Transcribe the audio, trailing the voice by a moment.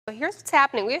Here's what's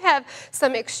happening. We have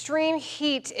some extreme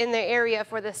heat in the area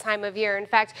for this time of year. In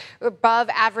fact, above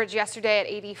average yesterday at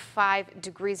 85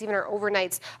 degrees. Even our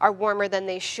overnights are warmer than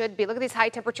they should be. Look at these high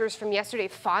temperatures from yesterday.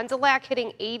 Fond du Lac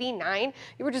hitting 89.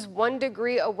 You were just 1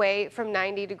 degree away from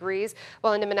 90 degrees,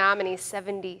 while in the Menominee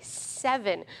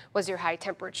 77 was your high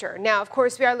temperature. Now, of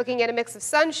course, we are looking at a mix of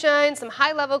sunshine, some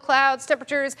high-level clouds,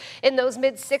 temperatures in those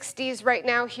mid-60s right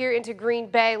now here into Green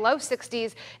Bay, low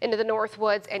 60s into the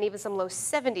Northwoods, and even some low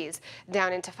 70s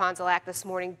down into Fond du Lac this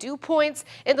morning. Dew points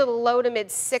into the low to mid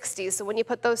 60s. So when you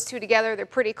put those two together, they're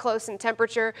pretty close in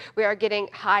temperature. We are getting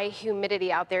high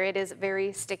humidity out there. It is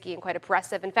very sticky and quite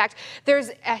oppressive. In fact,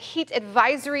 there's a heat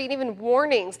advisory and even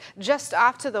warnings just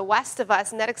off to the west of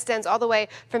us, and that extends all the way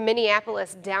from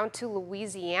Minneapolis down to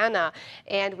Louisiana.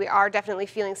 And we are definitely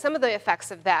feeling some of the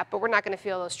effects of that, but we're not going to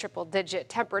feel those triple-digit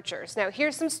temperatures. Now,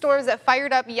 here's some storms that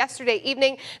fired up yesterday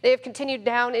evening. They have continued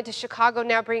down into Chicago,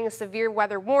 now bringing severe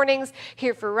weather warnings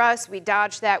here for us. We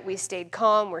dodged that. We stayed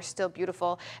calm. We're still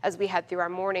beautiful as we head through our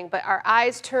morning. But our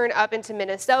eyes turn up into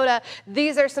Minnesota.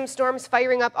 These are some storms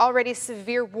firing up, already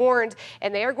severe warned,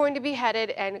 and they are going to be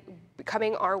headed and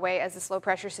coming our way as the slow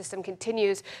pressure system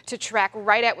continues to track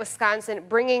right at Wisconsin,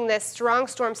 bringing this strong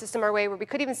storm system our way where we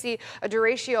could even see a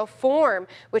derecho form,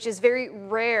 which is very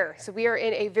rare. So we are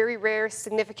in a very rare,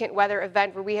 significant weather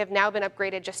event where we have now been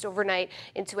upgraded just overnight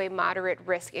into a moderate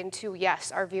risk into,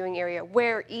 yes, our viewing area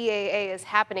where EAA is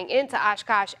happening into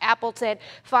Oshkosh, Appleton,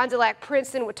 Fond du Lac,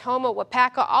 Princeton, Watoma,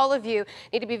 Wapaka. All of you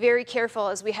need to be very careful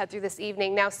as we head through this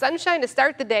evening. Now, sunshine to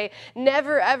start the day.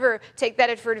 Never, ever take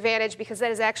that for advantage because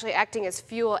that is actually acting as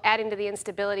fuel, adding to the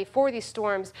instability for these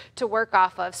storms to work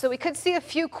off of. So we could see a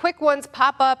few quick ones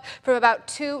pop up from about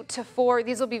 2 to 4.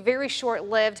 These will be very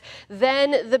short-lived.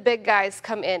 Then the big guys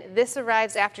come in. This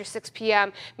arrives after 6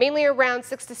 p.m., mainly around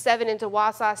 6 to 7 into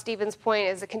Wausau, Stevens Point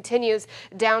as it continues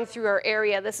down through our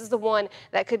area. This is the one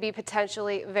that could be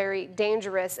potentially very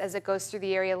dangerous as it goes through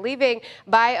the area, leaving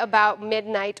by about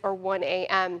midnight or 1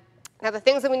 a.m. Now, the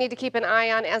things that we need to keep an eye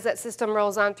on as that system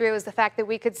rolls on through is the fact that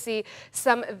we could see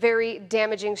some very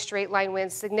damaging straight line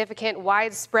winds, significant,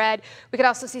 widespread. We could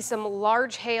also see some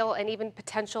large hail and even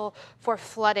potential for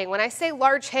flooding. When I say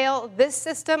large hail, this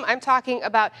system, I'm talking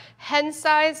about hen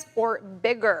size or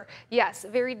bigger. Yes,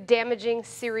 very damaging,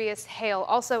 serious hail.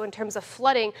 Also, in terms of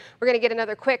flooding, we're going to get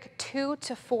another quick 2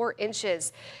 to 4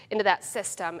 inches into that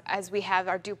system as we have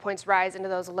our dew points rise into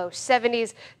those low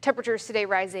 70s. Temperatures today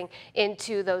rising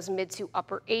into those mid to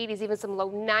upper 80s, even some low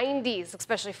 90s,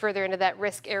 especially further into that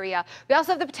risk area. We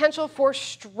also have the potential for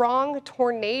strong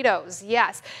tornadoes.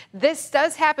 Yes, this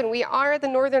does happen. We are at the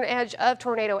northern edge of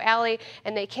Tornado Alley,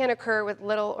 and they can occur with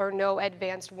little or no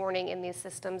advanced warning in these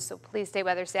systems, so please stay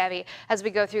weather savvy as we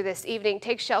go through this evening.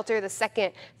 Take shelter the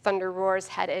second thunder roars,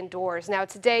 head indoors. Now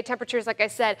today, temperatures, like I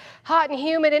said, hot and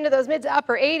humid into those mid to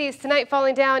upper 80s. Tonight,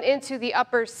 falling down into the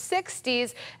upper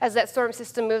 60s as that storm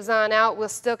system moves on out. We'll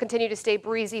still continue to stay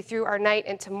breezy through our night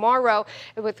and tomorrow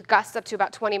with gusts up to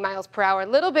about 20 miles per hour, a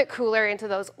little bit cooler into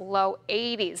those low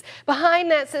 80s. Behind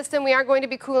that system, we are going to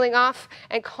be cooling off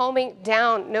and calming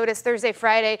down. Notice Thursday,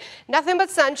 Friday, nothing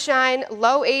but sunshine,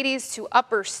 low 80s to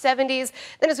upper 70s.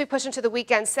 Then as we push into the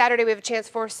weekend, Saturday, we have a chance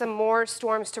for some more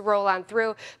storms to roll on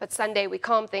through, but Sunday we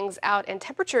calm things out and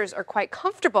temperatures are quite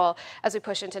comfortable as we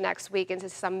push into next week into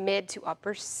some mid to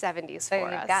upper 70s for us. So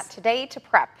you've got today to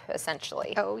prep,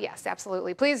 essentially. Oh yes,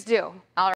 absolutely. Please do. All right.